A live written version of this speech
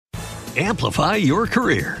Amplify your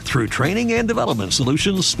career through training and development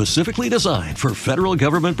solutions specifically designed for federal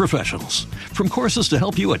government professionals. From courses to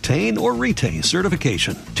help you attain or retain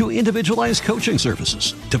certification, to individualized coaching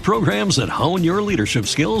services, to programs that hone your leadership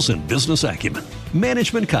skills and business acumen,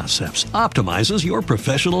 Management Concepts optimizes your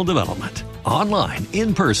professional development. Online,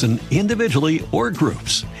 in person, individually, or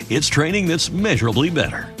groups, it's training that's measurably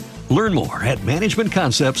better. Learn more at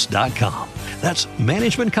managementconcepts.com. That's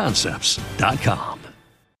managementconcepts.com.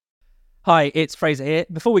 Hi, it's Fraser here.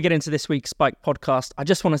 Before we get into this week's Spike podcast, I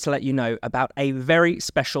just wanted to let you know about a very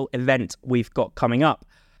special event we've got coming up.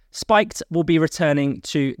 Spiked will be returning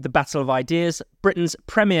to the Battle of Ideas, Britain's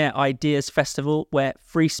premier ideas festival where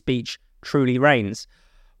free speech truly reigns.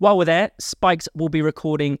 While we're there, Spiked will be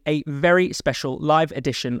recording a very special live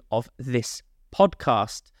edition of this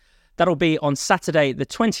podcast. That'll be on Saturday, the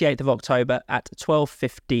 28th of October at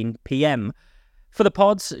 12:15 p.m. For the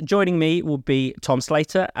pods, joining me will be Tom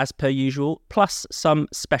Slater, as per usual, plus some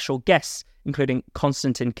special guests, including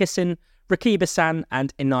Konstantin Kisin, Rakib Hassan,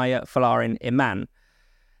 and Inaya Falarin Iman.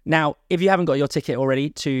 Now, if you haven't got your ticket already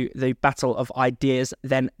to the Battle of Ideas,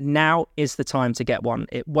 then now is the time to get one.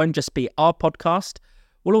 It won't just be our podcast.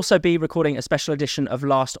 We'll also be recording a special edition of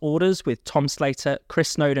Last Orders with Tom Slater, Chris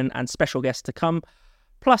Snowden, and special guests to come.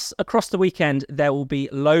 Plus, across the weekend, there will be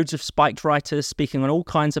loads of Spiked writers speaking on all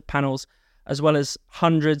kinds of panels, as well as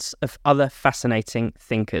hundreds of other fascinating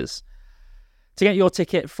thinkers. To get your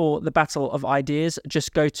ticket for the Battle of Ideas,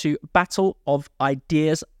 just go to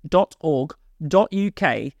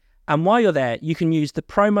battleofideas.org.uk, and while you're there, you can use the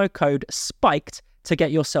promo code SPIKED to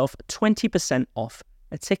get yourself 20% off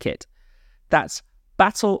a ticket. That's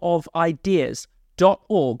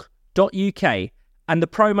battleofideas.org.uk and the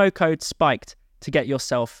promo code SPIKED to get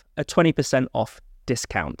yourself a 20% off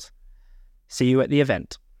discount. See you at the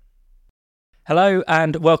event. Hello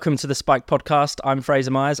and welcome to the Spike podcast. I'm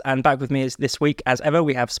Fraser Myers, and back with me this week, as ever,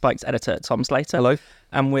 we have Spike's editor, Tom Slater. Hello.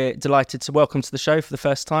 And we're delighted to welcome to the show for the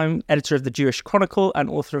first time, editor of the Jewish Chronicle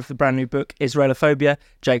and author of the brand new book, Israelophobia,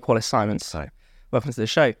 Jake Wallace-Simons. So, welcome to the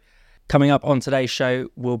show. Coming up on today's show,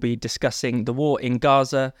 we'll be discussing the war in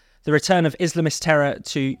Gaza, the return of Islamist terror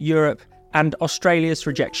to Europe, and Australia's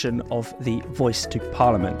rejection of the Voice to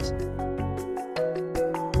Parliament.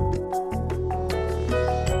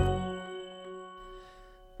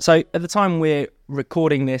 So at the time we're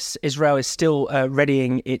recording this, Israel is still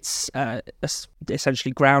readying its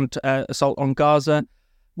essentially ground assault on Gaza.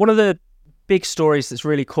 One of the big stories that's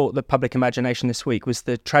really caught the public imagination this week was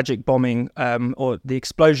the tragic bombing or the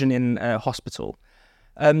explosion in a hospital.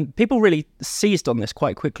 People really seized on this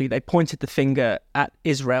quite quickly. They pointed the finger at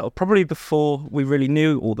Israel, probably before we really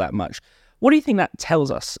knew all that much. What do you think that tells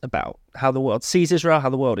us about how the world sees Israel, how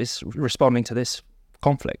the world is responding to this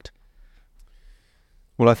conflict?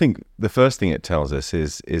 Well, I think the first thing it tells us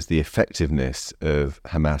is the effectiveness of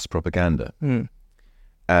Hamas propaganda.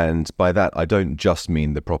 And by that, I don't just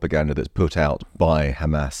mean the propaganda that's put out by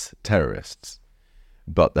Hamas terrorists,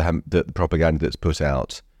 but the propaganda that's put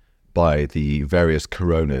out by the various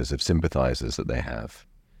coronas of sympathizers that they have,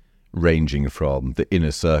 ranging from the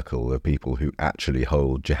inner circle of people who actually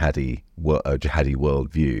hold a jihadi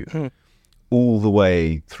worldview, all the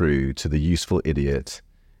way through to the useful idiot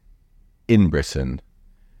in Britain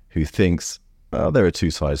who thinks, well, there are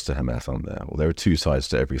two sides to Hamas, aren't there? Or there are two sides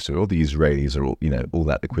to every story. All the Israelis are all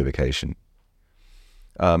that equivocation.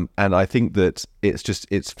 And I think that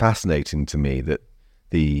it's fascinating to me that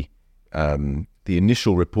the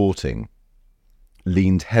initial reporting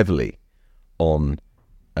leaned heavily on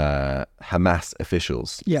Hamas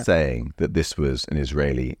officials saying that this was an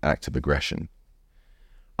Israeli act of aggression.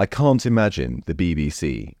 I can't imagine the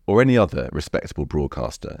BBC or any other respectable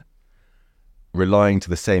broadcaster relying to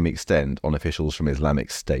the same extent on officials from Islamic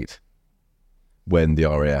State when the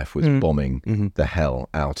RAF was bombing the hell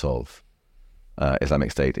out of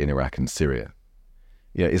Islamic State in Iraq and Syria.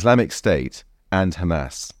 Islamic State and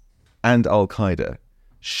Hamas and Al-Qaeda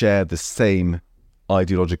share the same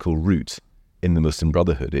ideological root in the Muslim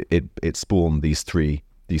Brotherhood. It spawned these three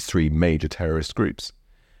major terrorist groups.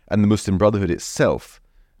 And the Muslim Brotherhood itself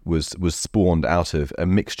was spawned out of a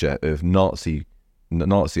mixture of Nazi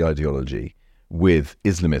ideology with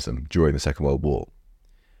Islamism during the Second World War.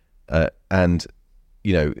 And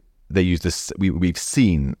they use this, we've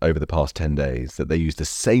seen over the past 10 days that they use the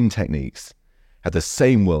same techniques, have the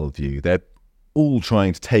same worldview. They're all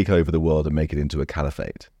trying to take over the world and make it into a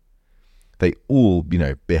caliphate. They all,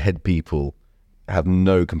 behead people, have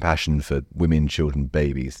no compassion for women, children,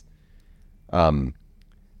 babies. And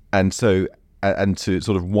to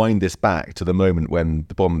sort of wind this back to the moment when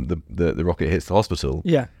the rocket hits the hospital,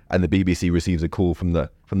 and the BBC receives a call from the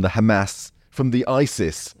Hamas, from the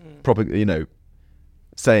ISIS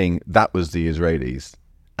saying that was the Israelis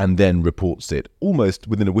and then reports it almost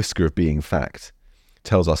within a whisker of being fact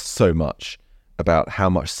tells us so much about how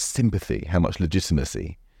much sympathy, how much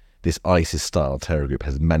legitimacy this ISIS-style terror group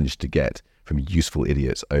has managed to get from useful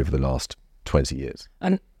idiots over the last 20 years.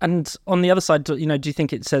 And on the other side, do you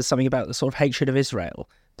think it says something about the sort of hatred of Israel?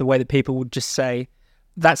 The way that people would just say,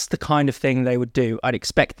 that's the kind of thing they would do. I'd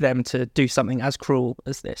expect them to do something as cruel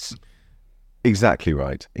as this. Exactly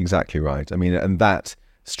right. I mean, and that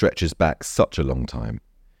stretches back such a long time.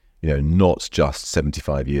 Not just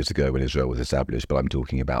 75 years ago when Israel was established, but I'm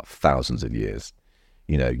talking about thousands of years.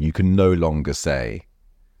 You can no longer say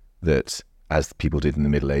that, as people did in the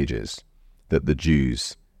Middle Ages, that the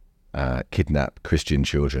Jews kidnap Christian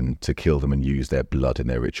children to kill them and use their blood in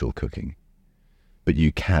their ritual cooking. But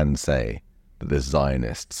you can say that the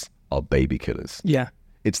Zionists are baby killers. Yeah.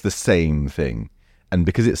 It's the same thing. And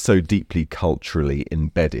because it's so deeply culturally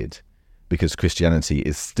embedded, because Christianity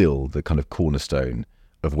is still the kind of cornerstone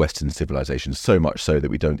of Western civilization, so much so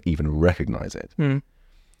that we don't even recognize it.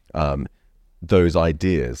 Those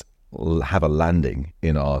ideas have a landing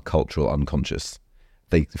in our cultural unconscious.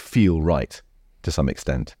 They feel right to some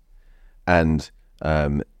extent. And,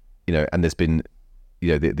 and there's been,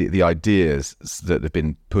 the ideas that have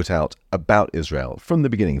been put out about Israel from the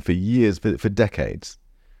beginning for years, for decades,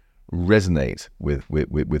 resonate with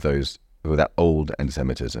that old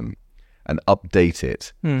anti-Semitism and update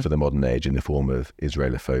it for the modern age in the form of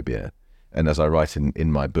Israelophobia. And as I write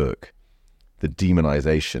in my book, the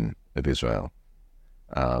demonization of Israel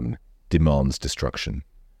demands destruction,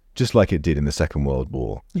 just like it did in the Second World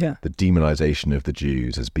War. Yeah. The demonization of the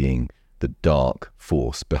Jews as being the dark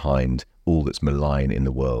force behind all that's malign in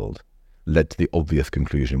the world led to the obvious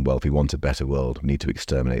conclusion, well, if we want a better world, we need to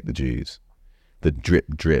exterminate the Jews. The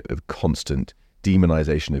drip of constant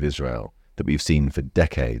demonization of Israel that we've seen for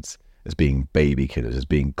decades as being baby killers, as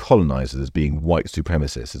being colonizers, as being white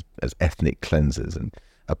supremacists, as ethnic cleansers and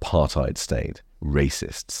apartheid state,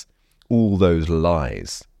 racists. All those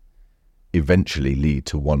lies eventually lead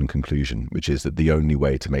to one conclusion, which is that the only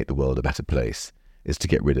way to make the world a better place is to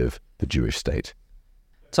get rid of the Jewish state.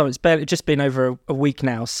 So it's just been over a week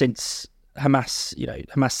now since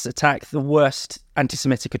Hamas's attack, the worst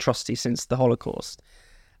anti-Semitic atrocity since the Holocaust.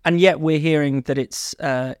 And yet we're hearing that it's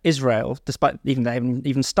Israel, despite they haven't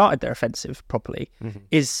even started their offensive properly,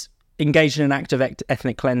 is engaged in an act of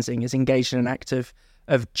ethnic cleansing, is engaged in an act of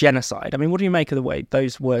genocide. I mean, what do you make of the way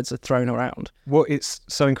those words are thrown around? Well, it's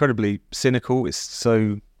so incredibly cynical. It's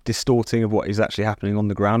so distorting of what is actually happening on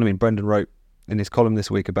the ground. I mean, Brendan wrote in his column this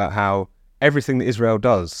week about how everything that Israel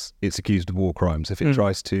does, it's accused of war crimes. If it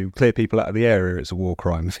tries to clear people out of the area, it's a war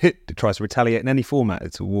crime. If it tries to retaliate in any format,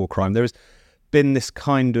 it's a war crime. There has been this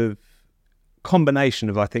kind of combination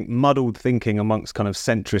of, I think, muddled thinking amongst kind of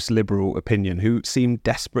centrist liberal opinion who seem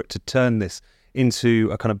desperate to turn this into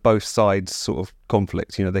a kind of both sides sort of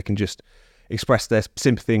conflict. They can just express their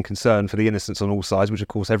sympathy and concern for the innocents on all sides, which of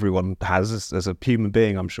course everyone has as a human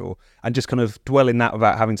being, I'm sure, and just kind of dwell in that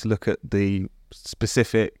without having to look at the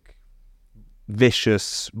specific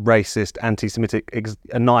vicious, racist, anti-Semitic,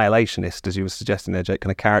 annihilationist, as you were suggesting there, Jake,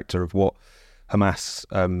 kind of character of what Hamas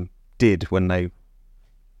did when they,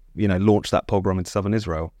 launched that pogrom into southern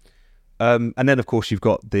Israel. And then, of course, you've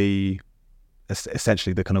got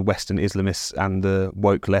essentially the kind of Western Islamists and the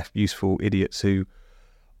woke left useful idiots who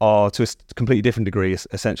are, to a completely different degree,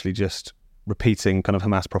 essentially just repeating kind of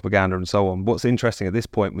Hamas propaganda and so on. What's interesting at this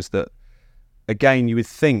point was that, again, you would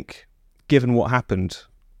think, given what happened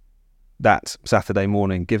that Saturday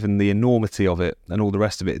morning, given the enormity of it and all the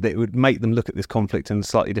rest of it, that it would make them look at this conflict in a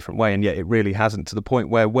slightly different way, and yet it really hasn't, to the point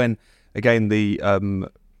where when, again, the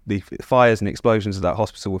fires and explosions of that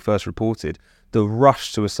hospital were first reported, the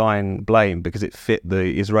rush to assign blame because it fit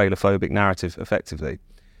the Israelophobic narrative effectively,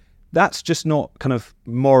 that's just not kind of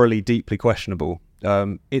morally deeply questionable.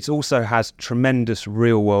 It also has tremendous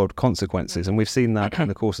real-world consequences, and we've seen that in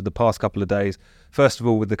the course of the past couple of days. First of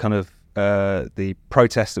all, with the kind of the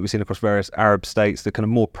protests that we've seen across various Arab states, the kind of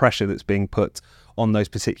more pressure that's being put on those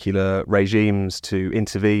particular regimes to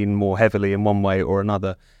intervene more heavily in one way or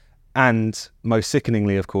another. And most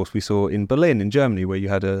sickeningly, of course, we saw in Berlin, in Germany, where you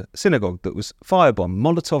had a synagogue that was firebombed,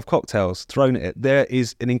 Molotov cocktails thrown at it. There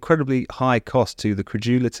is an incredibly high cost to the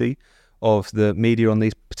credulity of the media on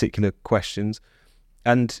these particular questions.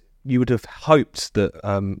 And you would have hoped that,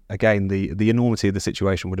 again, the enormity of the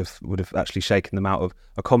situation would have actually shaken them out of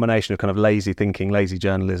a combination of kind of lazy thinking, lazy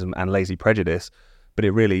journalism, and lazy prejudice, but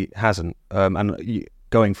it really hasn't.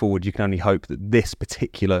 Going forward, you can only hope that this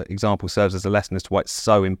particular example serves as a lesson as to why it's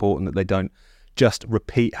so important that they don't just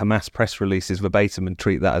repeat Hamas press releases verbatim and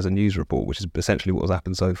treat that as a news report, which is essentially what has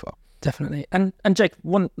happened so far. Definitely. And Jake,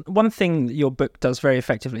 one thing that your book does very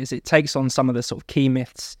effectively is it takes on some of the sort of key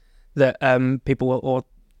myths that people, or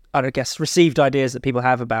I guess received ideas that people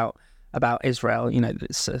have about Israel. You know, that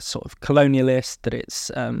it's a sort of colonialist, that it's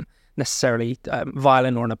necessarily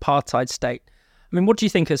violent or an apartheid state. I mean, what do you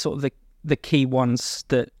think are sort of the key ones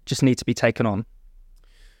that just need to be taken on?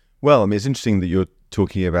 Well, I mean, it's interesting that you're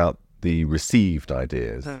talking about the received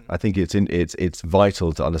ideas. I think it's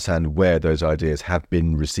vital to understand where those ideas have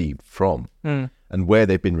been received from. And where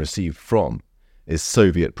they've been received from is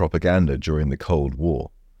Soviet propaganda during the Cold War,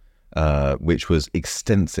 which was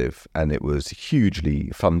extensive and it was hugely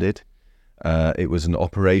funded. It was an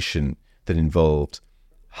operation that involved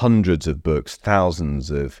hundreds of books, thousands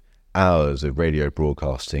of hours of radio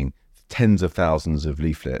broadcasting, tens of thousands of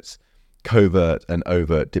leaflets, covert and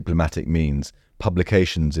overt diplomatic means,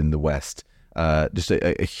 publications in the West, just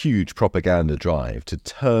a huge propaganda drive to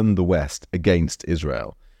turn the West against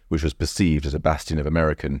Israel, which was perceived as a bastion of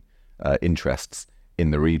American interests in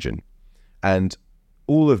the region. And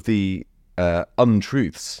all of the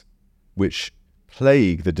untruths which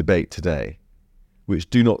plague the debate today, which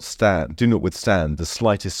do not withstand the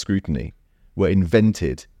slightest scrutiny, were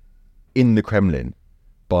invented in the Kremlin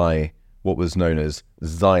by what was known as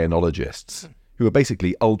Zionologists, who were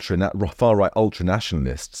basically far-right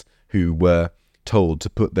ultra-nationalists who were told to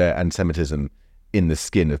put their anti-Semitism in the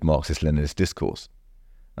skin of Marxist-Leninist discourse.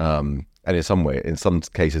 And in some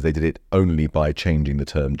cases, they did it only by changing the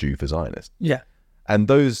term Jew for Zionist. Yeah. And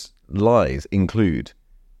those lies include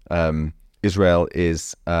Israel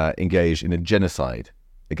is engaged in a genocide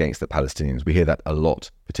against the Palestinians. We hear that a lot,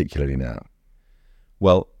 particularly now.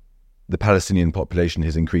 Well, the Palestinian population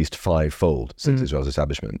has increased 5-fold since Israel's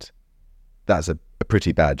establishment. That's a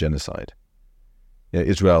pretty bad genocide. You know,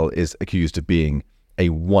 Israel is accused of being a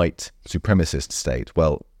white supremacist state.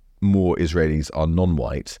 Well, more Israelis are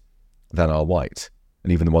non-white than are white.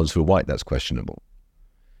 And even the ones who are white, that's questionable.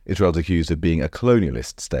 Israel's accused of being a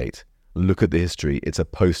colonialist state. Look at the history. It's a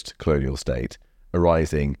post-colonial state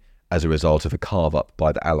arising as a result of a carve-up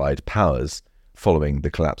by the Allied powers following the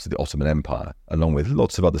collapse of the Ottoman Empire, along with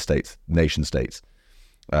lots of other states, nation states,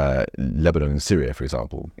 Lebanon and Syria, for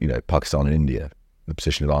example, Pakistan and India, the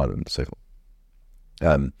position of Ireland, and so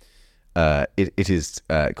forth. It is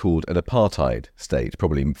called an apartheid state,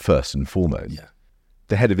 probably first and foremost. Yeah.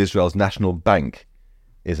 The head of Israel's national bank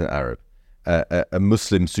is an Arab. A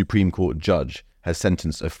Muslim Supreme Court judge has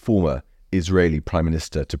sentenced a former Israeli prime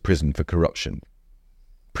minister to prison for corruption.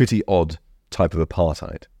 Pretty odd type of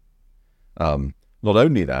apartheid. Not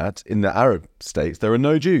only that, in the Arab states, there are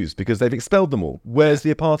no Jews because they've expelled them all. Where's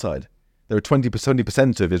the apartheid? There are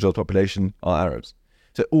 20% of Israel's population are Arabs.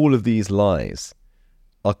 So all of these lies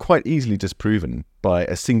are quite easily disproven by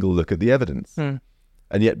a single look at the evidence. And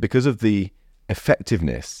yet, because of the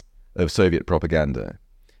effectiveness of Soviet propaganda,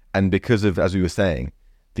 and because of, as we were saying,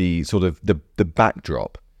 the sort of the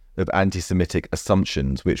backdrop of anti-Semitic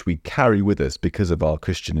assumptions which we carry with us because of our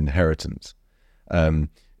Christian inheritance,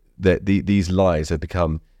 these lies have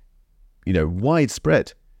become,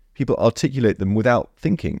 widespread. People articulate them without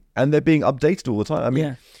thinking, and they're being updated all the time. I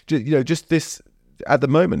mean, just this at the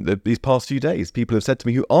moment, these past few days, people have said to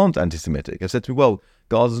me who aren't anti-Semitic have said to me, "Well,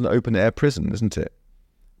 Gaza's an open-air prison, isn't it?"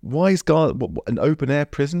 Why is Gaza an open-air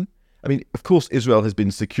prison? I mean, of course, Israel has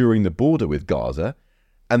been securing the border with Gaza,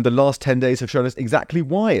 and the last 10 days have shown us exactly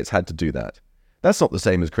why it's had to do that. That's not the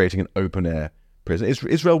same as creating an open-air prison.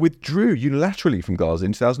 Israel withdrew unilaterally from Gaza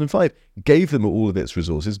in 2005, gave them all of its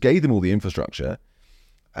resources, gave them all the infrastructure,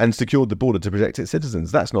 and secured the border to protect its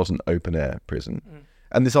citizens. That's not an open-air prison.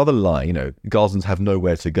 And this other lie, Gazans have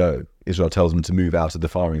nowhere to go. Israel tells them to move out of the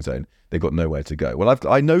firing zone. They've got nowhere to go. Well,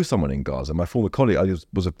 I know someone in Gaza. My former colleague, I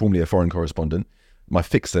was formerly a foreign correspondent. My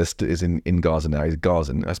fixer is in Gaza now. He's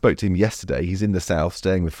Gazan. I spoke to him yesterday. He's in the south,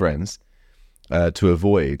 staying with friends to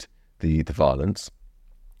avoid the violence.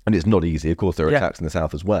 And it's not easy. Of course, there are attacks in the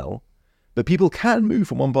south as well. But people can move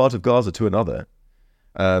from one part of Gaza to another.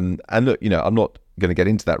 And look, I'm not going to get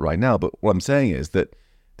into that right now, but what I'm saying is that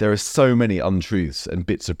there are so many untruths and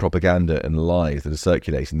bits of propaganda and lies that are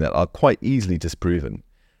circulating that are quite easily disproven.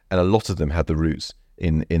 And a lot of them had the roots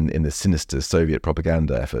in the sinister Soviet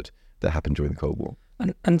propaganda effort that happened during the Cold War.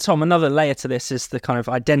 And Tom, another layer to this is the kind of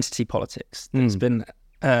identity politics that's been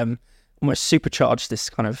almost supercharged this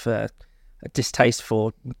kind of distaste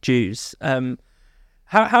for Jews. How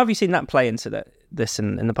have you seen that play into this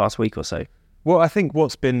in the past week or so? Well, I think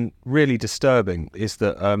what's been really disturbing is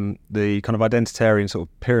that the kind of identitarian sort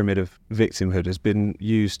of pyramid of victimhood has been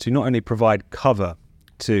used to not only provide cover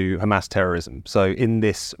to Hamas terrorism. So in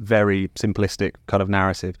this very simplistic kind of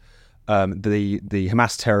narrative, the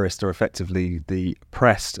Hamas terrorists are effectively the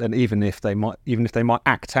oppressed, and even if they might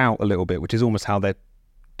act out a little bit, which is almost how they're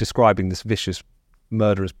describing this vicious,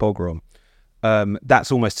 murderous pogrom,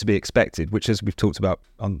 that's almost to be expected, which, as we've talked about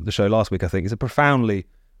on the show last week, I think is a profoundly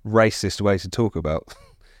racist way to talk about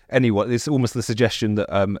anyone. It's almost the suggestion that,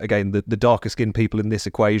 again, the darker skinned people in this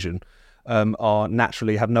equation are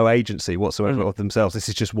naturally have no agency whatsoever of themselves. This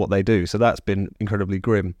is just what they do. So that's been incredibly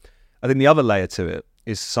grim. I think the other layer to it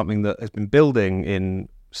is something that has been building in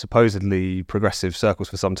supposedly progressive circles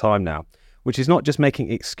for some time now, which is not just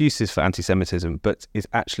making excuses for anti-Semitism, but is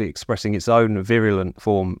actually expressing its own virulent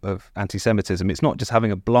form of anti-Semitism. It's not just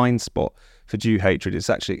having a blind spot for Jew hatred, it's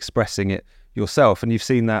actually expressing it yourself. And you've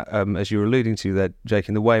seen that, as you were alluding to there, Jake,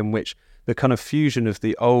 in the way in which the kind of fusion of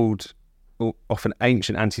the old, often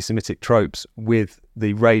ancient anti-Semitic tropes with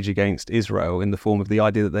the rage against Israel in the form of the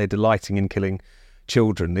idea that they're delighting in killing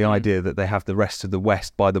children, the idea that they have the rest of the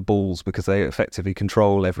West by the balls because they effectively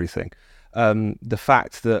control everything. The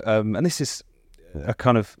fact that, and this is a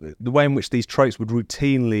kind of the way in which these tropes would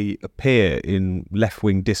routinely appear in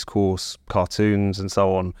left-wing discourse, cartoons and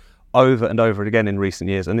so on, over and over again in recent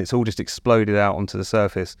years, and it's all just exploded out onto the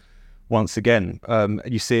surface once again.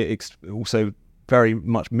 You see it also very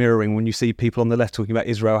much mirroring when you see people on the left talking about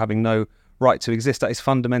Israel having no right to exist. That is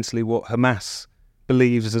fundamentally what Hamas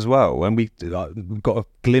believes as well, and we've got a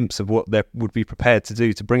glimpse of what they would be prepared to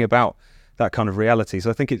do to bring about that kind of reality. So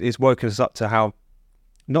I think it's woken us up to how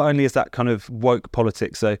not only is that kind of woke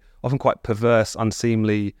politics a often quite perverse,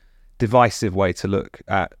 unseemly, divisive way to look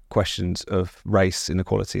at questions of race,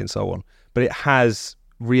 inequality and so on, but it has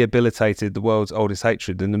rehabilitated the world's oldest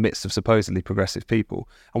hatred in the midst of supposedly progressive people.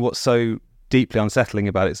 And what's so deeply unsettling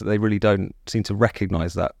about it is that they really don't seem to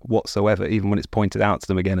recognise that whatsoever, even when it's pointed out to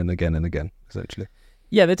them again and again and again, essentially.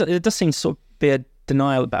 Yeah, there does seem to sort of be a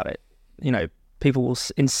denial about it. You know, people will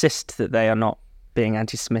insist that they are not being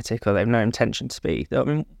anti-Semitic or they have no intention to be. I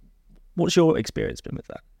mean, what's your experience been with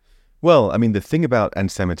that? Well, I mean, the thing about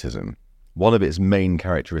anti-Semitism, one of its main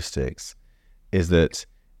characteristics is that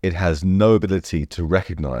it has no ability to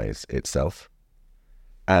recognise itself,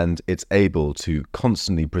 and it's able to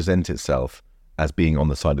constantly present itself as being on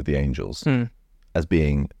the side of the angels, as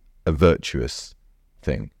being a virtuous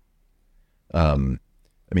thing. I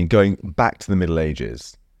mean, going back to the Middle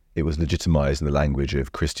Ages, it was legitimized in the language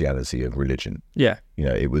of Christianity, of religion. Yeah. You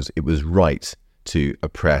know, it was right to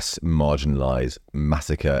oppress, marginalize,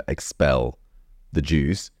 massacre, expel the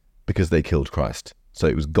Jews because they killed Christ. So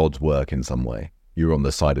it was God's work in some way. You were on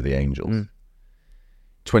the side of the angels. In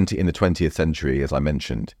the 20th century, as I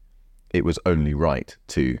mentioned, it was only right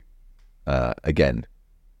to,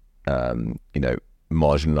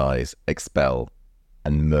 marginalize, expel,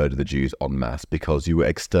 and murder the Jews en masse because you were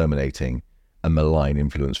exterminating a malign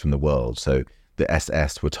influence from the world. So the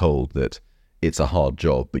SS were told that it's a hard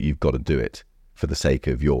job, but you've got to do it for the sake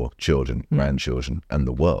of your children, grandchildren, and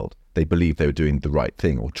the world. They believed they were doing the right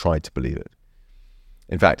thing, or tried to believe it.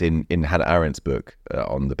 In fact, in Hannah Arendt's book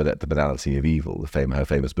on the banality of evil, her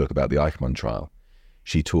famous book about the Eichmann trial,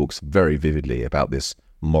 she talks very vividly about this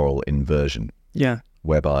moral inversion. Yeah.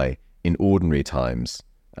 Whereby in ordinary times,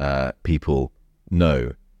 people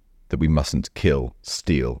know that we mustn't kill,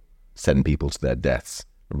 steal, send people to their deaths,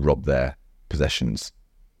 rob their possessions,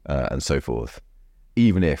 and so forth.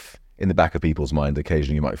 Even if in the back of people's mind,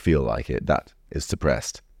 occasionally you might feel like it, that is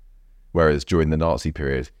suppressed. Whereas during the Nazi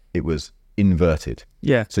period, it was inverted.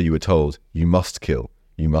 Yeah. So you were told, you must kill,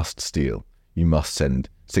 you must steal, you must send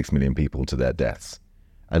 6 million people to their deaths.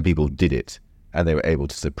 And people did it, and they were able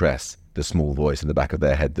to suppress the small voice in the back of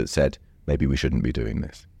their head that said, maybe we shouldn't be doing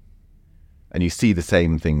this. And you see the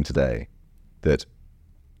same thing today, that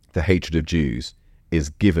the hatred of Jews is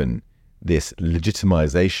given this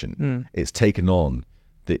legitimization. It's taken on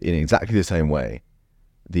in exactly the same way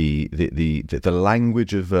the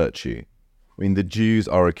language of virtue. I mean, the Jews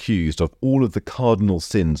are accused of all of the cardinal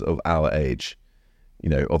sins of our age, you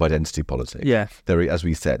know, of identity politics. Yeah. As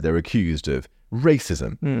we said, they're accused of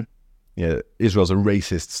racism. You know, Israel's a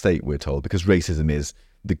racist state, we're told, because racism is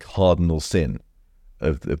the cardinal sin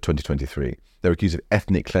of 2023. They're accused of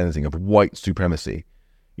ethnic cleansing, of white supremacy,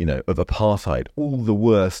 you know, of apartheid. All the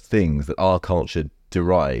worst things that our culture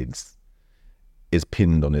derides is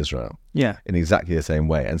pinned on Israel. Yeah. In exactly the same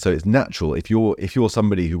way. And so it's natural, if you're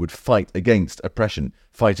somebody who would fight against oppression,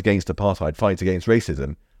 fight against apartheid, fight against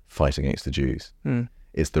racism, fight against the Jews.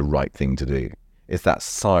 It's the right thing to do. It's that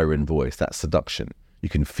siren voice, that seduction. You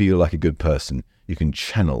can feel like a good person. You can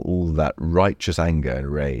channel all that righteous anger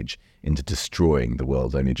and rage into destroying the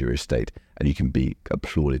world's only Jewish state, and you can be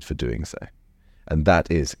applauded for doing so. And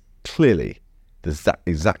that is clearly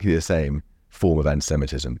exactly the same form of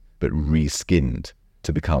anti-Semitism, but reskinned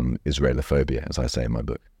to become Israelophobia, as I say in my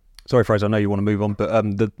book. Sorry, Fraser, I know you want to move on, but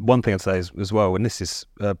the one thing I'd say is, as well, and this has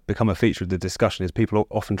become a feature of the discussion, is people are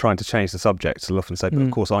often trying to change the subject. They'll often say, but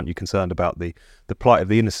of course, aren't you concerned about the plight of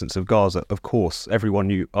the innocents of Gaza? Of course, everyone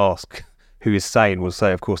you ask who is sane will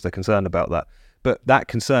say, of course, they're concerned about that. But that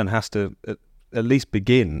concern has to at least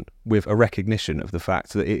begin with a recognition of the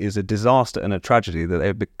fact that it is a disaster and a tragedy that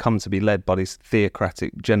they've become to be led by these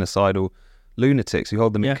theocratic, genocidal lunatics who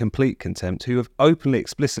hold them in complete contempt, who have openly,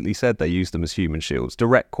 explicitly said they use them as human shields.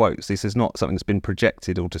 Direct quotes. This is not something that's been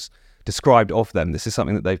projected or just described of them. This is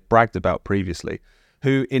something that they've bragged about previously,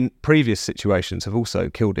 who in previous situations have also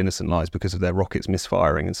killed innocent lives because of their rockets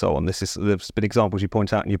misfiring and so on. There's been examples you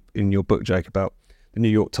point out in your book, Jake, about the New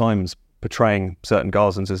York Times portraying certain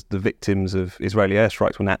Gazans as the victims of Israeli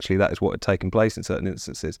airstrikes when actually that is what had taken place in certain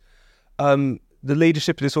instances. The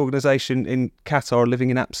leadership of this organisation in Qatar are living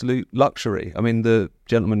in absolute luxury. I mean, the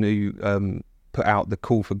gentleman who put out the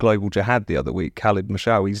call for global jihad the other week, Khalid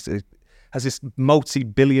Mashawi, has this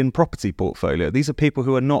multi-billion property portfolio. These are people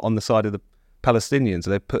who are not on the side of the Palestinians.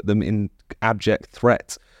 They've put them in abject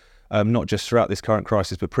threat, not just throughout this current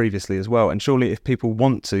crisis, but previously as well. And surely if people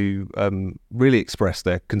want to really express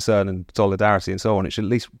their concern and solidarity and so on, it should at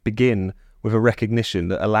least begin with a recognition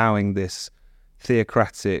that allowing this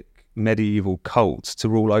theocratic medieval cults to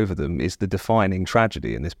rule over them is the defining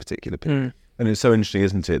tragedy in this particular period. And it's so interesting,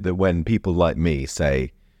 isn't it, that when people like me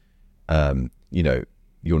say,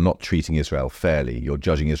 you're not treating Israel fairly, you're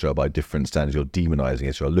judging Israel by different standards, you're demonizing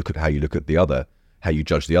Israel, look at how you look at how you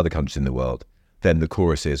judge the other countries in the world, then the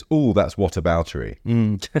chorus is, oh, that's whataboutery.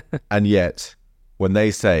 And yet, when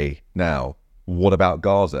they say, now, what about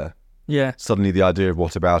Gaza? Yeah. Suddenly the idea of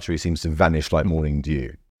whataboutery seems to vanish like morning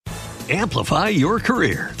dew. Amplify your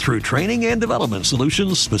career through training and development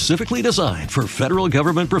solutions specifically designed for federal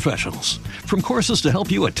government professionals. From courses to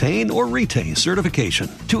help you attain or retain certification,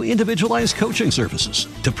 to individualized coaching services,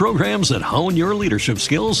 to programs that hone your leadership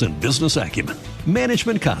skills and business acumen,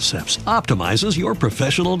 Management Concepts optimizes your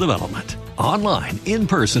professional development. Online, in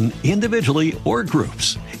person, individually, or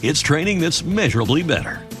groups, it's training that's measurably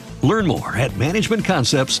better. Learn more at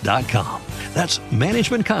managementconcepts.com. That's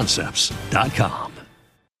managementconcepts.com.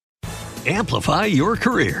 Amplify your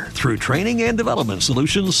career through training and development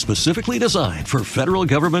solutions specifically designed for federal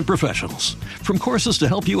government professionals. From courses to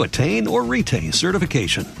help you attain or retain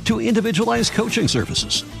certification, to individualized coaching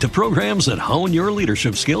services, to programs that hone your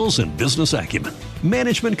leadership skills and business acumen,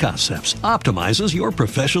 Management Concepts optimizes your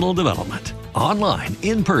professional development. Online,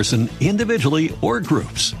 in person, individually, or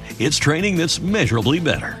groups, it's training that's measurably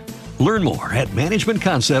better. Learn more at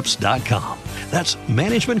managementconcepts.com. That's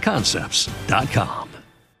managementconcepts.com.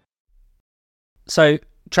 So,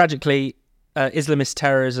 tragically, Islamist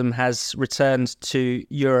terrorism has returned to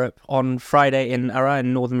Europe. On Friday in Arras,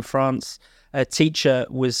 in northern France, a teacher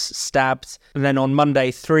was stabbed. And then on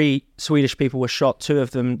Monday, 3 Swedish people were shot. 2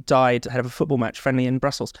 of them died ahead of a football match, friendly in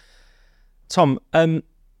Brussels. Tom,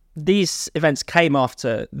 these events came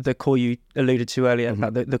after the call you alluded to earlier,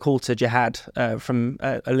 about the call to jihad from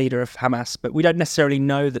a leader of Hamas. But we don't necessarily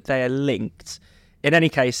know that they are linked. In any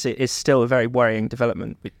case, it is still a very worrying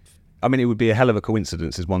development. I mean, it would be a hell of a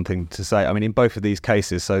coincidence is one thing to say. I mean, in both of these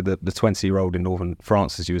cases, so the 20-year-old in northern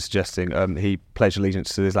France, as you were suggesting, he pledged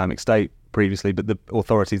allegiance to the Islamic State previously, but the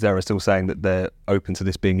authorities there are still saying that they're open to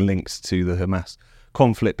this being linked to the Hamas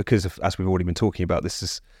conflict because, as we've already been talking about, this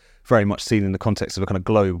is very much seen in the context of a kind of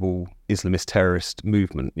global Islamist terrorist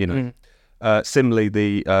movement. Similarly,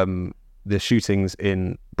 the shootings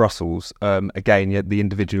in Brussels, again, you had the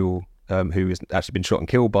individual who has actually been shot and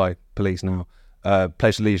killed by police now,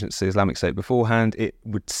 pledged allegiance to the Islamic State beforehand. It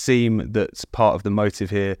would seem that part of the motive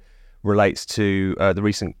here relates to the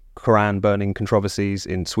recent Quran burning controversies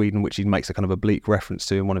in Sweden, which he makes a kind of oblique reference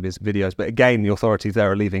to in one of his videos. But again, the authorities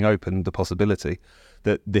there are leaving open the possibility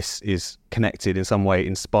that this is connected in some way,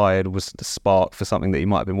 inspired, was the spark for something that he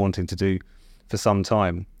might have been wanting to do for some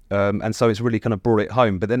time. And so it's really kind of brought it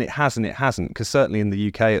home. But then it hasn't, because certainly in the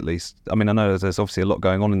UK at least, I mean, I know there's obviously a lot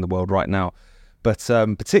going on in the world right now, but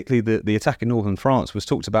particularly the attack in northern France was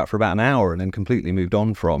talked about for about an hour and then completely moved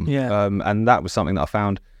on from. And that was something that I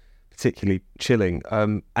found particularly chilling.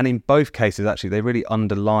 And in both cases, actually, they really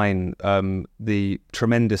underline the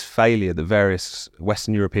tremendous failure that various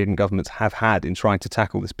Western European governments have had in trying to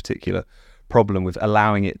tackle this particular problem with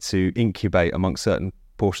allowing it to incubate amongst certain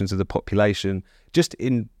portions of the population, just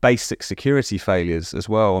in basic security failures as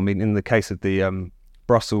well. I mean, in the case of the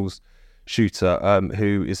Brussels shooter,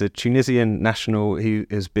 who is a Tunisian national, he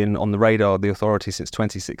has been on the radar of the authorities since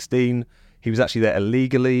 2016. He was actually there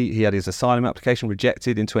illegally. He had his asylum application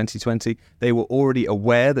rejected in 2020. They were already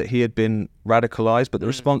aware that he had been radicalised, but the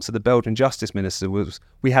response of the Belgian justice minister was,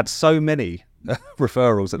 we had so many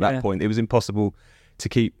referrals at that point, it was impossible to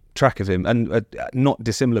keep track of him. And a not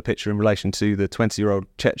dissimilar picture in relation to the 20-year-old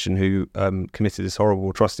Chechen who committed this horrible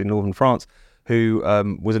atrocity in northern France, who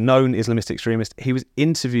was a known Islamist extremist. He was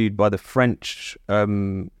interviewed by the French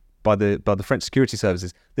by the French security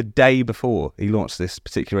services the day before he launched this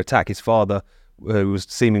particular attack. His father, who was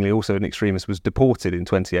seemingly also an extremist, was deported in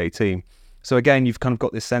 2018. So again, you've kind of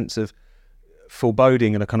got this sense of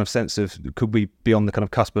foreboding and a kind of sense of, could we be on the kind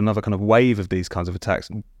of cusp of another kind of wave of these kinds of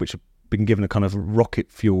attacks, which have been given a kind of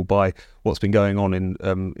rocket fuel by what's been going on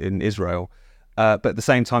in Israel. But at the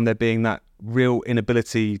same time, there being that real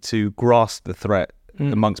inability to grasp the threat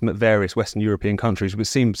amongst various Western European countries, which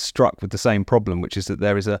seems struck with the same problem, which is that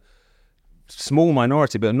there is a small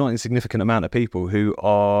minority, but a not insignificant amount of people who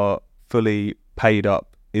are fully paid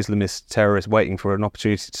up Islamist terrorists waiting for an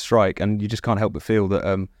opportunity to strike. And you just can't help but feel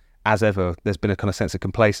that, as ever, there's been a kind of sense of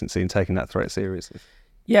complacency in taking that threat seriously.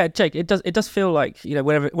 Yeah, Jake, it does feel like,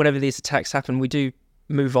 whenever these attacks happen, we do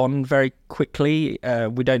move on very quickly.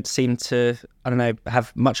 We don't seem to,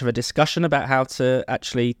 have much of a discussion about how to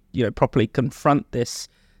actually, properly confront this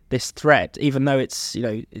threat, even though it's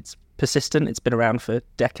persistent. It's been around for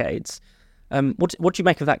decades. What do you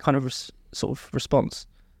make of that kind of sort of response?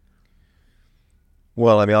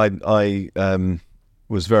 Well, I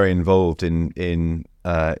was very involved in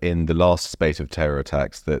the last spate of terror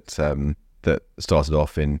attacks that started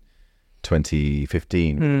off in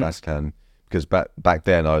 2015 with Vatican. Because back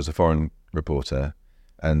then I was a foreign reporter,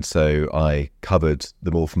 and so I covered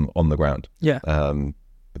them all from on the ground. Yeah.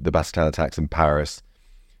 The Bataclan attacks in Paris,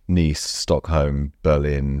 Nice, Stockholm,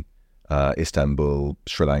 Berlin, Istanbul,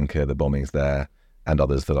 Sri Lanka, the bombings there, and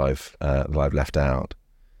others that I've left out.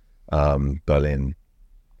 Berlin,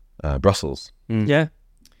 Brussels. Yeah.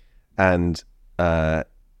 And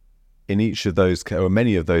in each of those, or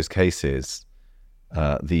many of those cases,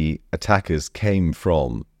 the attackers came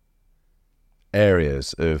from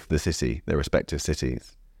areas of the city, their respective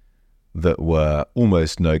cities, that were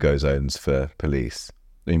almost no-go zones for police.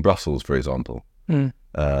 In Brussels, for example. In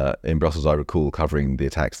Brussels, I recall covering the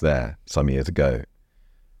attacks there some years ago.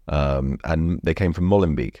 And they came from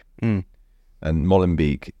Molenbeek. And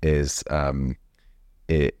Molenbeek is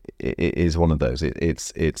it is one of those.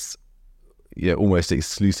 It's almost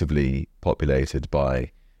exclusively populated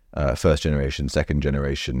by first generation, second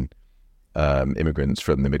generation immigrants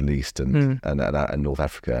from the Middle East and North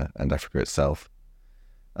Africa and Africa itself.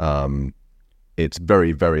 It's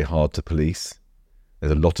very, very hard to police.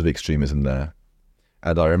 There's a lot of extremism there,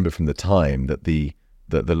 and I remember from the time that the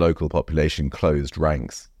local population closed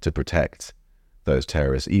ranks to protect those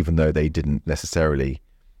terrorists, even though they didn't necessarily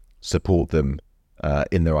support them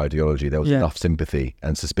in their ideology. There was enough sympathy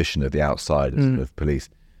and suspicion of the outside of police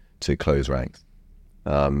to close ranks,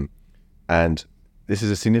 and this is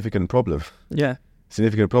a significant problem. Yeah.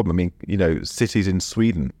 Significant problem. I mean, cities in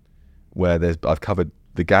Sweden where I've covered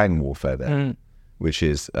the gang warfare there, which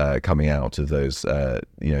is coming out of those,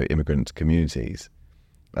 immigrant communities.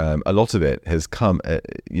 A lot of it has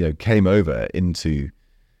came over into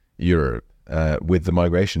Europe with the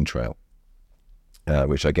migration trail,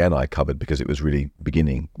 which again I covered because it was really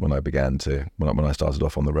beginning when I started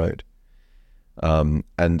off on the road. And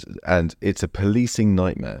it's a policing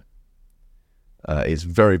nightmare. It's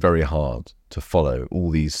very, very hard to follow all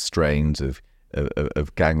these strains of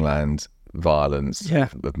gangland violence,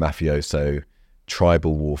 of mafioso,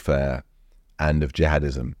 tribal warfare, and of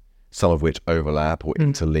jihadism, some of which overlap or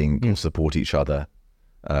interlink or support each other,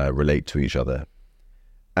 relate to each other.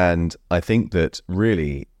 And I think that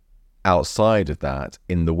really outside of that,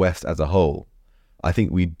 in the West as a whole, I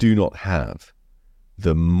think we do not have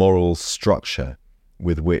the moral structure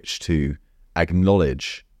with which to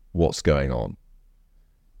acknowledge what's going on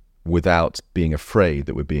without being afraid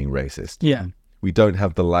that we're being racist. Yeah. We don't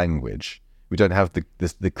have the language. We don't have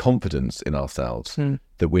the confidence in ourselves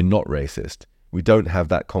that we're not racist. We don't have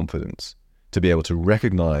that confidence to be able to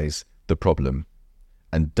recognize the problem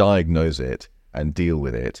and diagnose it and deal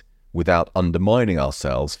with it without undermining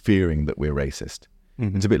ourselves, fearing that we're racist.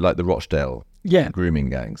 It's a bit like the Rochdale grooming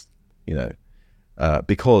gangs,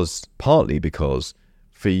 partly because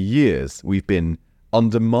for years we've been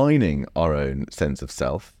undermining our own sense of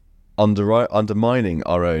self, undermining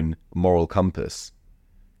our own moral compass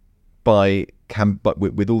but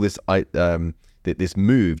with all this this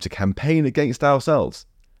move to campaign against ourselves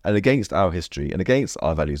and against our history and against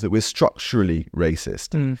our values, that we're structurally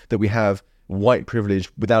racist, that we have white privilege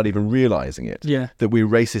without even realizing it, that we're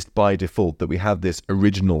racist by default, that we have this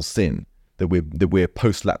original sin that we're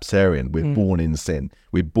post-lapsarian. We're born in sin.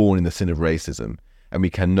 We're born in the sin of racism, and we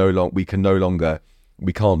can't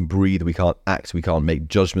breathe, we can't act, we can't make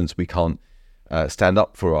judgments, we can't stand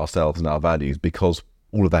up for ourselves and our values, because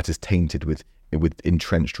all of that is tainted with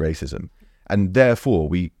entrenched racism. And therefore,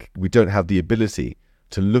 we don't have the ability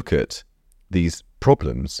to look at these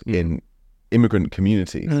problems in immigrant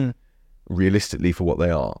communities realistically for what they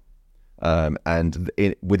are.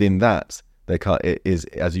 Within that, it is,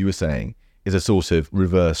 as you were saying, is a sort of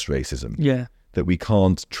reverse racism. Yeah. That we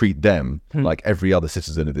can't treat them like every other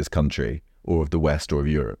citizen of this country or of the West or of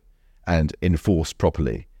Europe, and enforce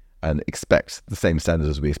properly and expect the same standards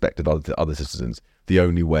as we expect of other citizens. The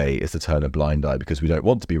only way is to turn a blind eye because we don't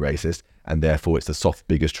want to be racist, and therefore it's the soft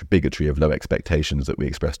bigotry of low expectations that we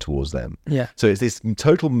express towards them. Yeah. So it's this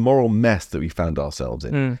total moral mess that we found ourselves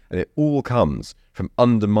in. And it all comes from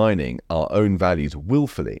undermining our own values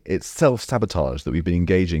willfully. It's self-sabotage that we've been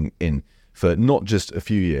engaging in for not just a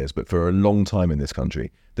few years, but for a long time in this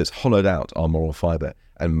country, that's hollowed out our moral fibre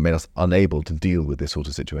and made us unable to deal with this sort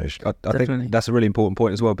of situation. I think that's a really important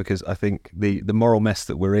point as well, because I think the moral mess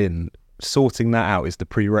that we're in, sorting that out is the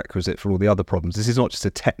prerequisite for all the other problems. This is not just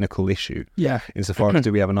a technical issue. Yeah. Insofar as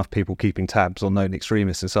do we have enough people keeping tabs on known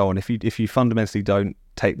extremists and so on. If you fundamentally don't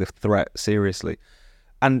take the threat seriously,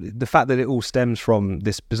 and the fact that it all stems from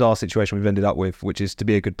this bizarre situation we've ended up with, which is to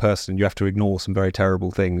be a good person, you have to ignore some very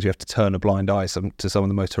terrible things. You have to turn a blind eye to some of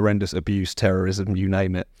the most horrendous abuse, terrorism, you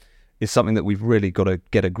name it, is something that we've really got to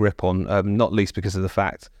get a grip on, not least because of the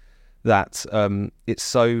fact that it's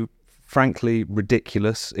so frankly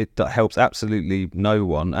ridiculous. It helps absolutely no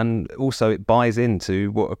one. And also it buys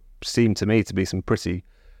into what seem to me to be some pretty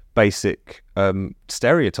basic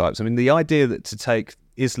stereotypes. I mean, the idea that to take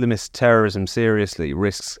Islamist terrorism seriously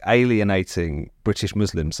risks alienating British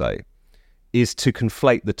Muslims, say, is to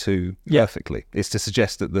conflate the two perfectly. It's to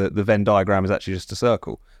suggest that the Venn diagram is actually just a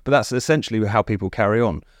circle. But that's essentially how people carry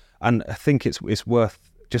on. And I think it's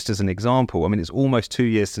worth, just as an example, I mean, it's almost 2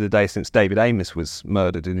 years to the day since David Amos was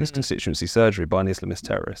murdered in his constituency surgery by an Islamist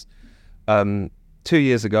terrorist. 2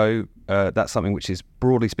 years ago, that's something which is,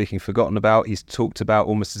 broadly speaking, forgotten about. He's talked about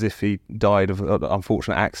almost as if he died of an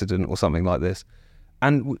unfortunate accident or something like this.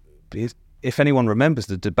 And if anyone remembers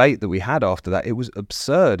the debate that we had after that, it was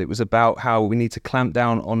absurd. It was about how we need to clamp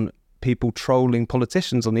down on people trolling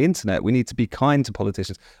politicians on the internet. We need to be kind to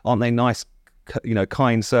politicians. Aren't they nice,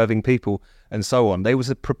 kind, serving people, and so on? There was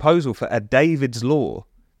a proposal for a David's Law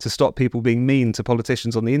to stop people being mean to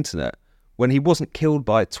politicians on the internet when he wasn't killed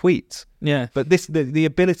by a tweet. Yeah. But the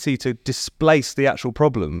ability to displace the actual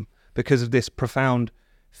problem because of this profound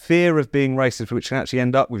fear of being racist, which can actually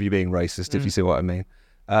end up with you being racist, if you see what I mean,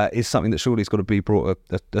 is something that surely has got to be brought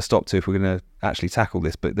a stop to if we're going to actually tackle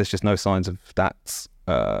this. But there's just no signs of that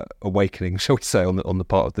awakening, shall we say, on the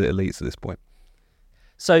part of the elites at this point.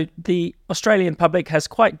 So the Australian public has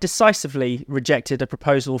quite decisively rejected a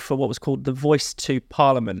proposal for what was called the Voice to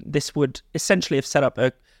Parliament. This would essentially have set up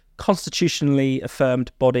a constitutionally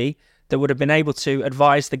affirmed body that would have been able to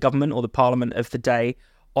advise the government or the Parliament of the day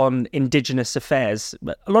on Indigenous affairs.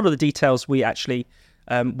 But a lot of the details we actually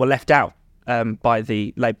were left out by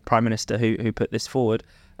the Labour Prime Minister who put this forward.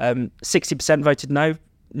 60% voted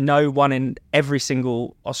no one in every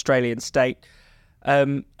single Australian state.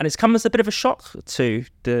 And it's come as a bit of a shock to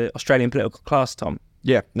the Australian political class, Tom.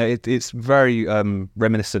 Yeah, no, it's very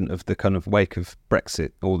reminiscent of the kind of wake of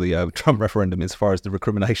Brexit or the Trump referendum, as far as the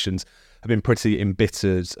recriminations have been pretty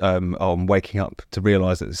embittered on waking up to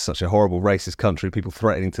realise that it's such a horrible racist country, people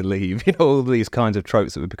threatening to leave, all these kinds of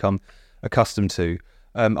tropes that we've become accustomed to.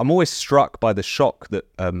 I'm always struck by the shock that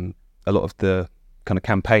a lot of the kind of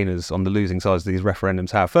campaigners on the losing sides of these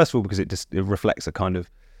referendums have. First of all, because it reflects a kind of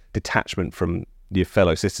detachment from your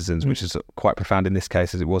fellow citizens, which is quite profound in this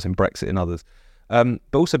case, as it was in Brexit and others. But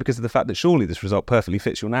also because of the fact that surely this result perfectly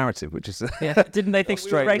fits your narrative, which is... Didn't they think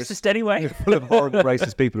we were racist anyway? Full of horrible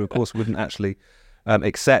racist people who, of course, wouldn't actually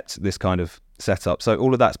accept this kind of setup. So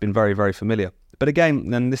all of that's been very, very familiar. But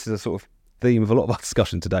again, and this is a sort of theme of a lot of our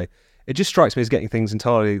discussion today, it just strikes me as getting things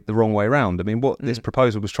entirely the wrong way around. I mean, what this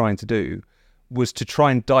proposal was trying to do was to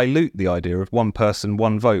try and dilute the idea of one person,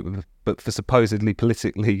 one vote, but for supposedly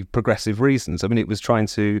politically progressive reasons. I mean, it was trying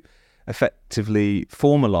to effectively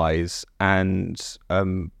formalise and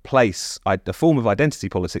place a form of identity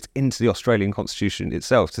politics into the Australian constitution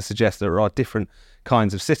itself to suggest there are different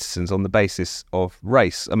kinds of citizens on the basis of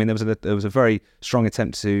race. I mean, there was a very strong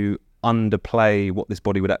attempt to underplay what this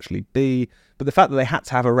body would actually be, but the fact that they had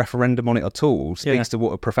to have a referendum on it at all speaks to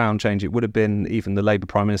what a profound change it would have been. Even the Labour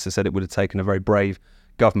Prime Minister said it would have taken a very brave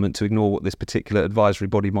government to ignore what this particular advisory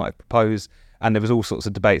body might have proposed, And there was all sorts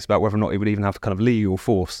of debates about whether or not it would even have kind of legal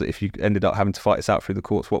force, that if you ended up having to fight this out through the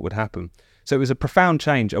courts, what would happen. So it was a profound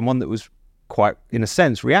change, and one that was quite, in a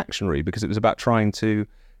sense, reactionary, because it was about trying to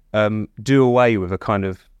do away with a kind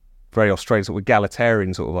of very Australian sort of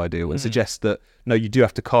egalitarian sort of ideal, and suggest that, no, you do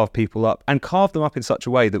have to carve people up, and carve them up in such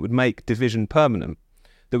a way that would make division permanent,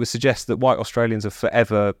 that would suggest that white Australians are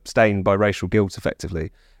forever stained by racial guilt,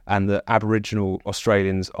 effectively, and that Aboriginal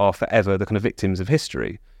Australians are forever the kind of victims of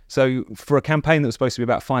history. So for a campaign that was supposed to be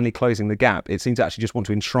about finally closing the gap, it seemed to actually just want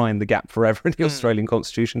to enshrine the gap forever in the Australian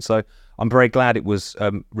Constitution. So I'm very glad it was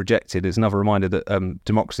rejected. It's another reminder that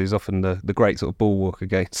democracy is often the great sort of bulwark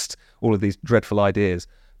against all of these dreadful ideas.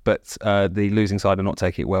 But the losing side are not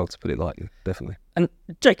taking it well, to put it lightly, definitely. And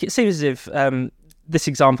Jake, it seems as if this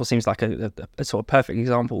example seems like a sort of perfect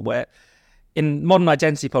example where in modern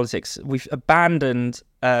identity politics, we've abandoned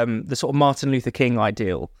the sort of Martin Luther King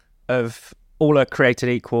ideal of all are created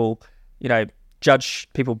equal, judge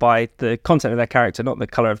people by the content of their character, not the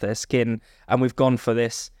colour of their skin. And we've gone for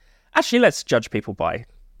this, actually, let's judge people by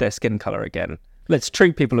their skin colour again. Let's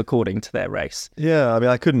treat people according to their race. Yeah, I mean,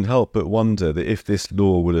 I couldn't help but wonder that if this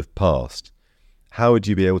law would have passed, how would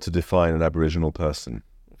you be able to define an Aboriginal person?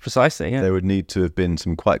 Precisely, yeah. There would need to have been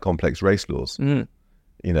some quite complex race laws. What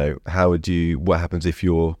happens if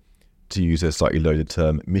you're, to use a slightly loaded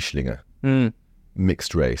term, Mischlinger,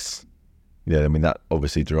 mixed race? I mean, that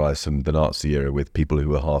obviously derives from the Nazi era with people who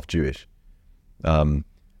were half Jewish.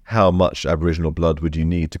 How much Aboriginal blood would you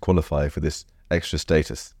need to qualify for this extra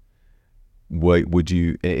status? Would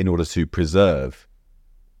you, in order to preserve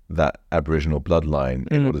that Aboriginal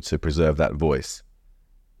bloodline, in order to preserve that voice,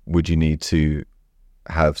 would you need to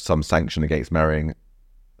have some sanction against marrying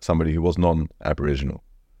somebody who was non-Aboriginal?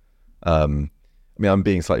 I mean, I'm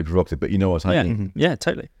being slightly provocative, but you know what I mean. Yeah,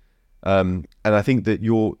 totally. And I think that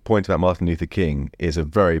your point about Martin Luther King is a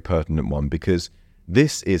very pertinent one, because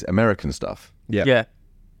this is American stuff. Yeah.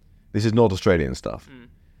 This is not Australian stuff.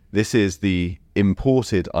 This is the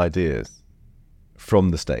imported ideas from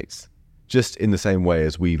the States, just in the same way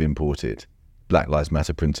as we've imported Black Lives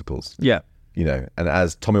Matter principles. Yeah. And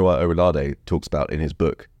as Tomiwa Orilade talks about in his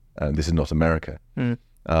book, This Is Not America,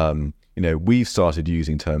 we've started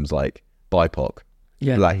using terms like BIPOC,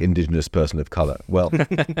 Black, Indigenous, Person of Colour. Well,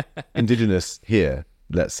 Indigenous here,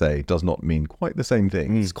 let's say, does not mean quite the same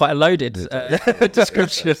thing. It's quite a loaded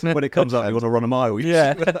description. When it comes up, you want to run a mile.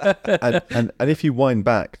 Yeah. and if you wind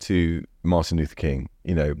back to Martin Luther King,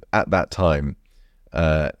 at that time,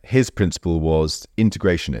 his principle was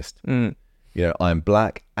integrationist. I'm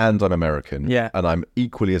black and I'm American, and I'm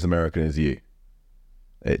equally as American as you.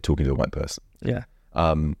 Talking to a white person. Yeah.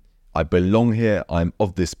 I belong here. I'm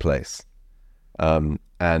of this place. And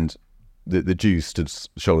the Jews stood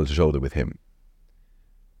shoulder to shoulder with him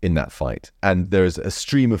in that fight. And there is a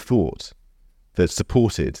stream of thought that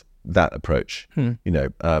supported that approach.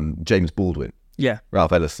 James Baldwin,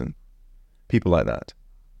 Ralph Ellison, people like that.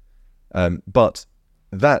 But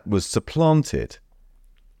that was supplanted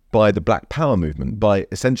by the Black Power movement, by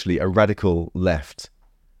essentially a radical left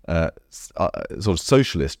sort of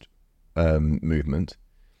socialist movement,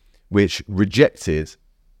 which rejected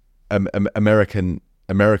Americanness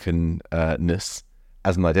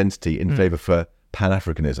as an identity in favour for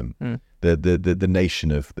Pan-Africanism, the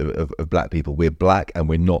nation of black people. We're black and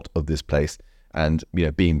we're not of this place, and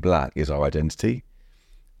being black is our identity,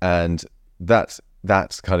 and that's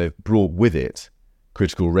kind of brought with it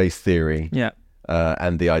critical race theory,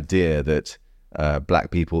 and the idea that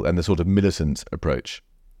black people, and the sort of militant approach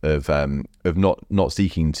of not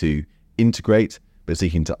seeking to integrate but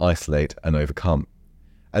seeking to isolate and overcome.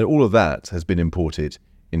 And all of that has been imported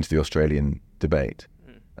into the Australian debate,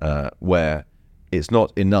 where it's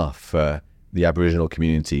not enough for the Aboriginal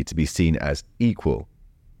community to be seen as equal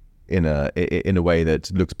in a way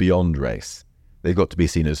that looks beyond race. They've got to be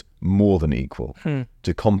seen as more than equal,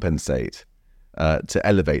 to compensate, to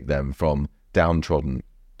elevate them from downtrodden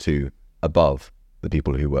to above the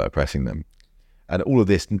people who were oppressing them. And all of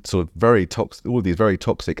this sort of all of these very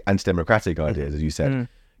toxic anti-democratic ideas, as you said,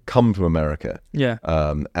 come from America.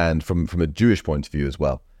 And from a Jewish point of view as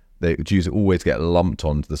well. The Jews always get lumped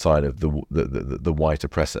onto the side of the white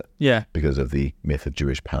oppressor, because of the myth of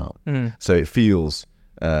Jewish power. So it feels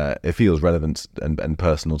relevant and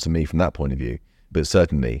personal to me from that point of view. But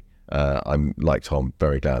certainly, I'm, like Tom,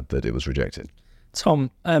 very glad that it was rejected.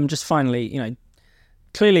 Tom, just finally,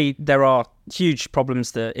 clearly there are huge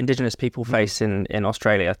problems that Indigenous people face in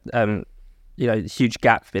Australia. Huge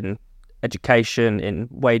gap in education, in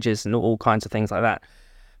wages, and all kinds of things like that.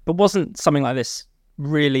 But wasn't something like this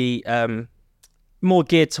really more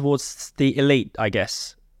geared towards the elite, I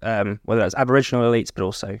guess, whether it's Aboriginal elites, but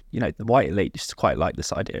also, the white elite just quite like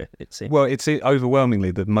this idea, it seems. Well, it's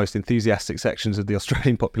overwhelmingly the most enthusiastic sections of the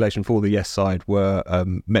Australian population for the yes side were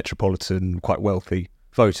metropolitan, quite wealthy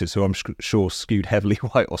voters who I'm sure skewed heavily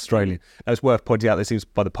white Australian. Now, it's worth pointing out, it seems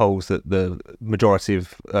by the polls that the majority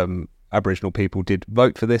of Aboriginal people did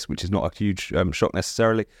vote for this, which is not a huge shock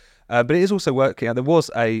necessarily. But it is also working out there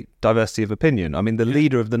was a diversity of opinion. I mean, the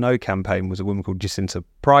leader of the No campaign was a woman called Jacinta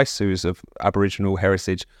Price, who is of Aboriginal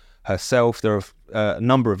heritage herself. There are a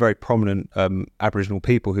number of very prominent Aboriginal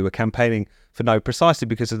people who were campaigning for No precisely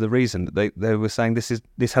because of the reason that they were saying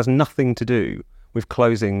this has nothing to do with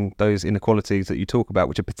closing those inequalities that you talk about,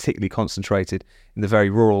 which are particularly concentrated in the very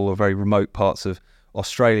rural or very remote parts of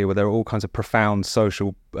Australia, where there are all kinds of profound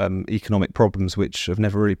social, economic problems which have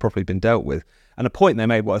never really properly been dealt with. And a point they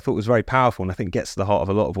made, what I thought was very powerful, and I think gets to the heart of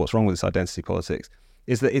a lot of what's wrong with this identity politics,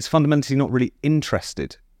 is that it's fundamentally not really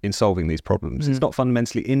interested in solving these problems. It's not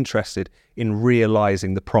fundamentally interested in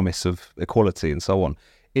realising the promise of equality and so on.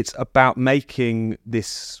 It's about making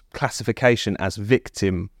this classification as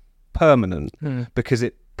victim permanent because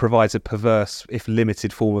it provides a perverse, if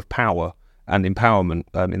limited, form of power and empowerment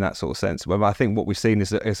in that sort of sense. Well, I think what we've seen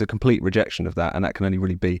is a complete rejection of that, and that can only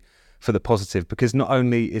really be for the positive, because not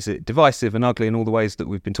only is it divisive and ugly in all the ways that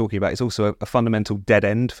we've been talking about, it's also a fundamental dead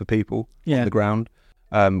end for people on the ground,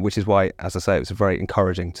 which is why, as I say, it was very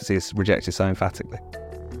encouraging to see us rejected so emphatically.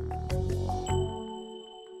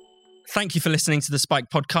 Thank you for listening to the Spike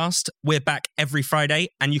podcast. We're back every Friday,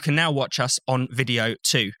 and you can now watch us on video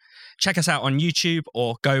too. Check us out on YouTube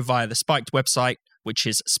or go via the Spiked website, which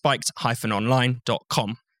is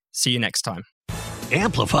spiked-online.com. See you next time.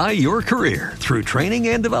 Amplify your career through training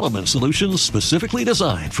and development solutions specifically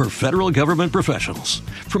designed for federal government professionals.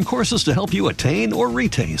 From courses to help you attain or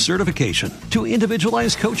retain certification, to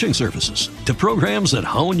individualized coaching services, to programs that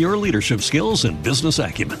hone your leadership skills and business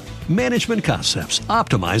acumen, Management Concepts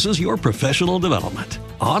optimizes your professional development.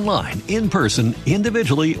 Online, in person,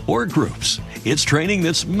 individually, or groups, it's training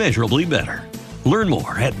that's measurably better. Learn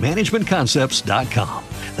more at managementconcepts.com.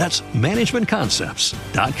 That's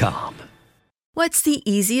managementconcepts.com. What's the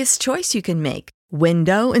easiest choice you can make?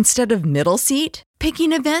 Window instead of middle seat?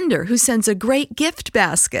 Picking a vendor who sends a great gift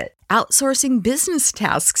basket? Outsourcing business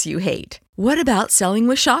tasks you hate? What about selling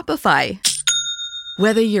with Shopify?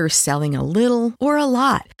 Whether you're selling a little or a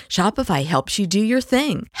lot, Shopify helps you do your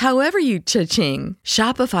thing, however you cha-ching.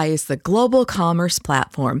 Shopify is the global commerce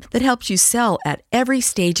platform that helps you sell at every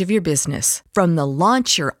stage of your business. From the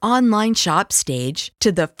launch your online shop stage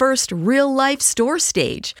to the first real-life store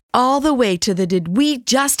stage, all the way to the did we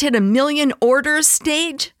just hit 1 million orders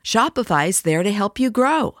stage. Shopify's there to help you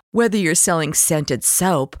grow. Whether you're selling scented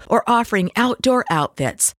soap or offering outdoor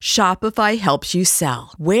outfits, Shopify helps you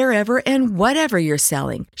sell. Wherever and whatever you're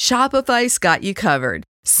selling, Shopify's got you covered.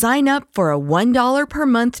 Sign up for a $1 per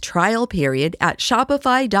month trial period at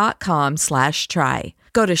shopify.com/try.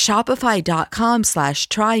 Go to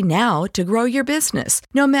shopify.com/try now to grow your business,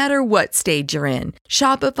 no matter what stage you're in.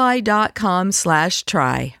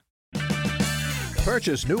 Shopify.com/try.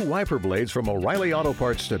 Purchase new wiper blades from O'Reilly Auto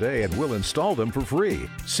Parts today and we'll install them for free.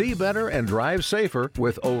 See better and drive safer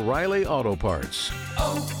with O'Reilly Auto Parts.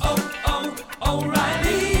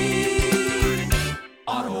 O'Reilly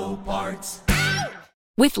Auto Parts.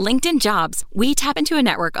 With LinkedIn Jobs, we tap into a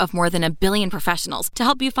network of more than 1 billion professionals to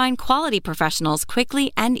help you find quality professionals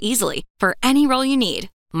quickly and easily for any role you need.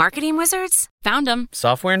 Marketing wizards? Found them.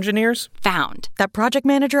 Software engineers? Found. That project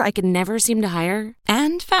manager I could never seem to hire?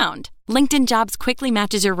 And found. LinkedIn Jobs quickly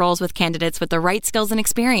matches your roles with candidates with the right skills and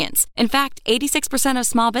experience. In fact, 86% of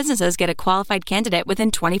small businesses get a qualified candidate within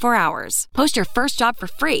 24 hours. Post your first job for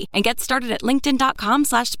free and get started at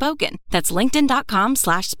linkedin.com/spoken. That's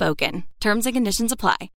linkedin.com/spoken. Terms and conditions apply.